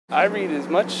I read as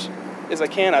much as I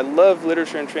can. I love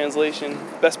literature and translation.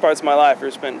 Best parts of my life are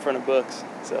spent in front of books.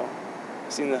 So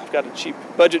I've got a cheap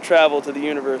budget travel to the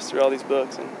universe through all these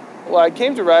books. Well, I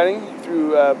came to writing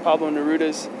through Pablo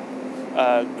Neruda's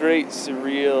great,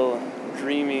 surreal,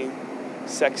 dreamy,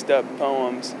 sexed-up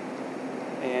poems.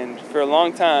 And for a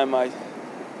long time, I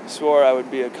swore I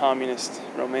would be a communist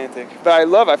romantic. But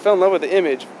I fell in love with the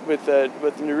image, with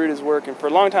Neruda's work, and for a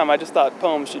long time I just thought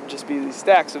poems should just be these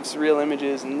stacks of surreal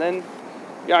images, and then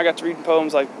I got to read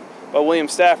poems like by William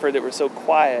Stafford that were so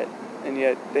quiet, and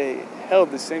yet they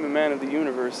held the same amount of the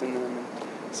universe in them.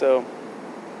 And so,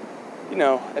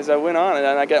 as I went on, and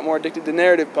I got more addicted to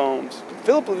narrative poems.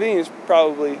 Philip Levine is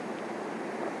probably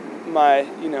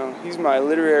he's my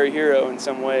literary hero in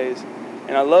some ways.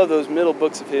 And I love those middle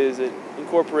books of his that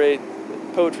incorporate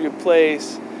poetry of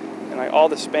place and like all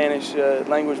the Spanish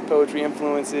language poetry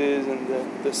influences and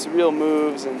the surreal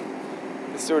moves and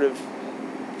the sort of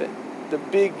the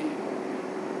big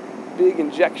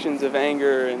injections of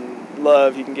anger and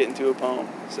love you can get into a poem.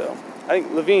 So I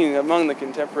think Levine, among the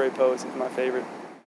contemporary poets, is my favorite.